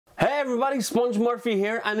everybody, SpongeHammer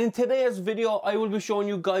here, and in today's video I will be showing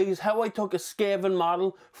you guys how I took a Skaven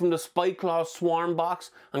model from the Spyclaw Swarm box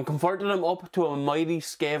and converted him up to a mighty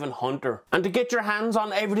Skaven Hunter. And to get your hands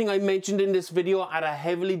on everything I mentioned in this video at a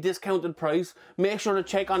heavily discounted price, make sure to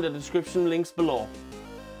check on the description links below.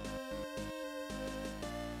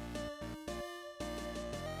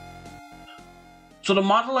 So the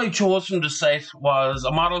model I chose from the set was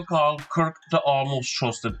a model called Kirk the Almost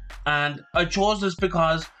Trusted, and I chose this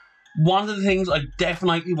because one of the things I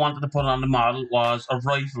definitely wanted to put on the model was a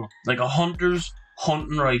rifle, like a hunter's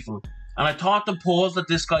hunting rifle. And I thought the pose that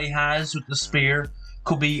this guy has with the spear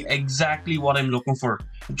could be exactly what I'm looking for.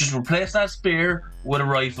 Just replace that spear with a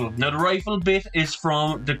rifle. Now the rifle bit is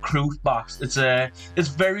from the Crew box. It's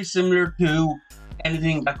very similar to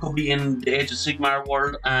anything that could be in the Age of Sigmar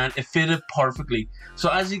world, and it fitted perfectly. So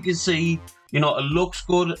as you can see, you know, it looks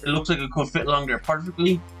good. It looks like it could fit along there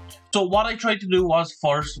perfectly. So what I tried to do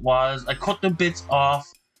was I cut the bits off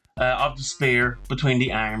of the spear between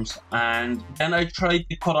the arms, and then I tried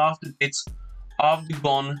to cut off the bits of the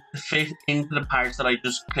gun to fit into the parts that I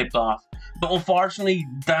just clipped off. But unfortunately,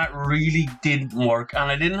 that really didn't work, and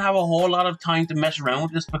I didn't have a whole lot of time to mess around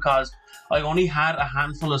with this because I only had a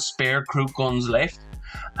handful of spare crew guns left,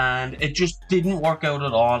 and it just didn't work out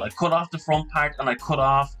at all. I cut off the front part and I cut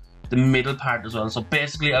off the middle part as well. So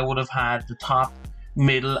basically I would have had the top,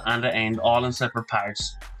 middle and the end all in separate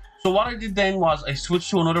parts. So what I did then was I switched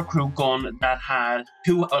to another crew gun that had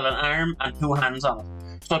an arm and two hands on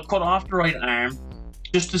it. So I cut off the right arm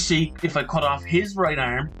just to see if I cut off his right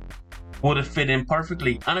arm would have fit in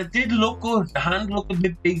perfectly, and it did look good. The hand looked a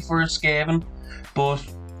bit big for a Skaven, but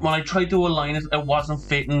when I tried to align it, it wasn't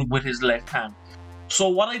fitting with his left hand. So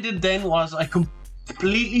what I did then was I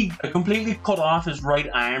completely cut off his right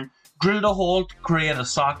arm, drilled a hole to create a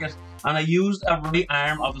socket, and I used a right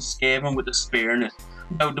arm of a Skaven with a spear in it.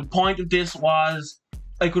 Now the point of this was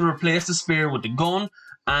I could replace the spear with the gun,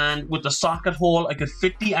 and with the socket hole I could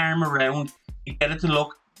fit the arm around to get it to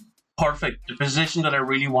look perfect, the position that I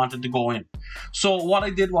really wanted to go in. So what I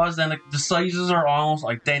did was then the sizes are almost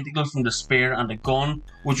identical from the spear and the gun,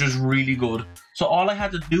 which was really good. So all I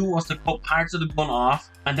had to do was to cut parts of the gun off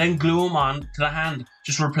and then glue them on to the hand,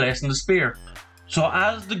 just replacing the spear. So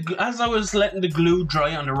as I was letting the glue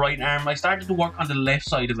dry on the right arm, I started to work on the left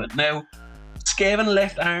side of it. Now, Skaven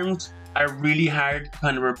left arms are really hard to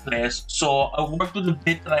kind of replace, so I worked with the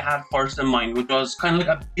bit that I had first in mind, which was kind of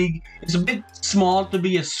like it's a bit small to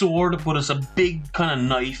be a sword, but it's a big kind of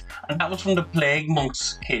knife, and that was from the Plague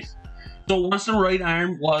Monk's kit. So once the right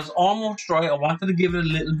arm was almost dry, I wanted to give it a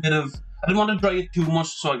little bit of, I didn't want to dry it too much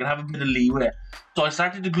so I could have a bit of leeway. So I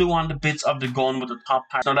started to glue on the bits of the gun with the top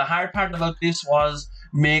part. Now the hard part about this was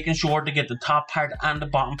making sure to get the top part and the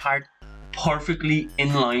bottom part perfectly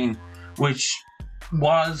in line, which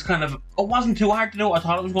was kind of, it wasn't too hard to do. I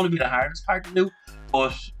thought it was going to be the hardest part to do,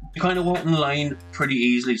 but it kind of went in line pretty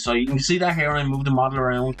easily. So you can see that here when I move the model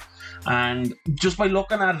around, and just by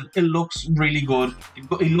looking at it, it looks really good.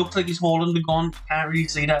 It looks like he's holding the gun. Can't really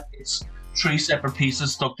see that. It's three separate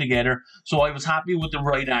pieces stuck together. So I was happy with the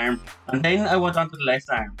right arm, and then I went on to the left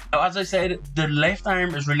arm. Now as I said, the left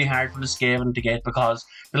arm is really hard for the Skaven to get because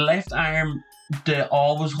the left arm, they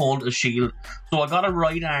always hold a shield. So I got a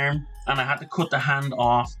right arm and I had to cut the hand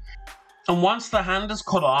off. And once the hand is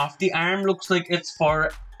cut off, the arm looks like it's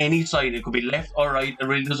for any side. It could be left or right. It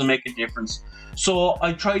really doesn't make a difference. So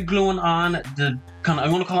I tried gluing on the kind of,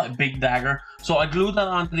 I'm going to call it a big dagger. So I glued that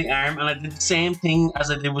onto the arm, and I did the same thing as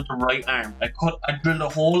I did with the right arm. I drilled a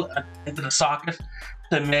hole into the socket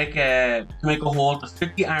to make a hole to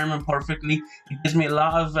fit the arm in perfectly. It gives me a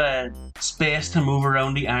lot of space to move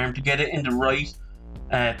around the arm to get it in the right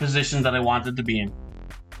position that I wanted to be in.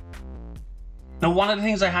 Now one of the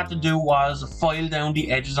things I had to do was file down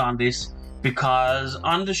the edges on this, because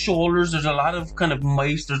on the shoulders there's a lot of kind of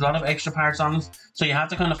mice, there's a lot of extra parts on it, so you have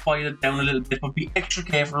to kind of file it down a little bit, but be extra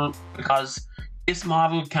careful because this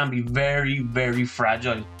model can be very, very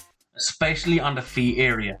fragile, especially on the feet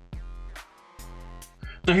area.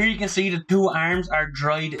 So here you can see the two arms are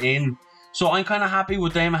dried in. So I'm kind of happy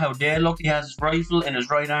with them, how they look. He has his rifle in his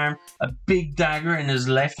right arm, a big dagger in his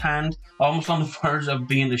left hand, almost on the verge of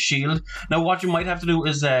being a shield. Now what you might have to do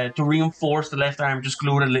is to reinforce the left arm, just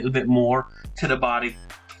glue it a little bit more to the body.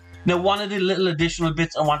 Now one of the little additional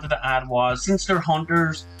bits I wanted to add was, since they're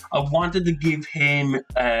hunters, I wanted to give him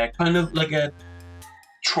kind of like a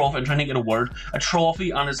trophy, I'm trying to get a word, a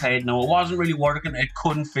trophy on his head. Now it wasn't really working, it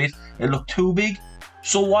couldn't fit, it looked too big.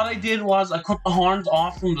 So what I did was I cut the horns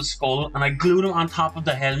off from the skull and I glued them on top of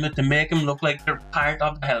the helmet to make them look like they're part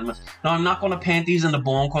of the helmet. Now I'm not going to paint these in the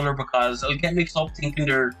bone colour because I'll get mixed up thinking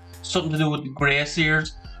they're something to do with the grey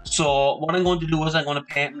sears. So what I'm going to do is I'm going to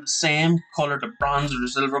paint the same color, the bronze or the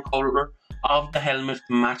silver color of the helmet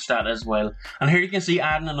to match that as well. And here you can see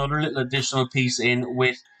adding another little additional piece in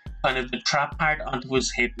with kind of the trap part onto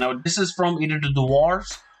his hip. Now this is from either the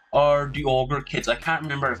dwarves or the ogre kits. I can't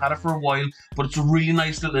remember, I've had it for a while, but it's a really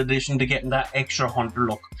nice little addition to getting that extra hunter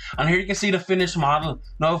look. And here you can see the finished model.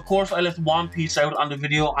 Now of course I left one piece out on the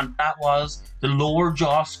video, and that was the lower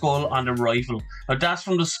jaw skull on the rifle. Now that's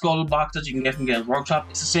from the skull box that you can get from Games Workshop.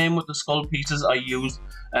 It's the same with the skull pieces I used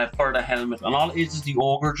for the helmet, and all it is the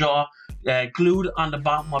ogre jaw glued on the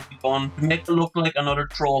bottom of the gun to make it look like another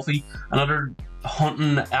trophy, another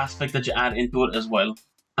hunting aspect that you add into it as well.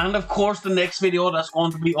 And of course the next video that's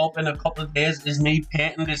going to be up in a couple of days is me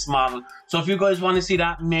painting this model. So if you guys want to see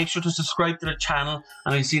that, make sure to subscribe to the channel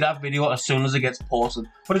and you'll see that video as soon as it gets posted.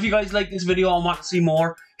 But if you guys like this video and want to see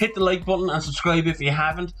more, hit the like button and subscribe if you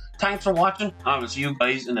haven't. Thanks for watching, and I will see you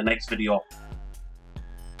guys in the next video.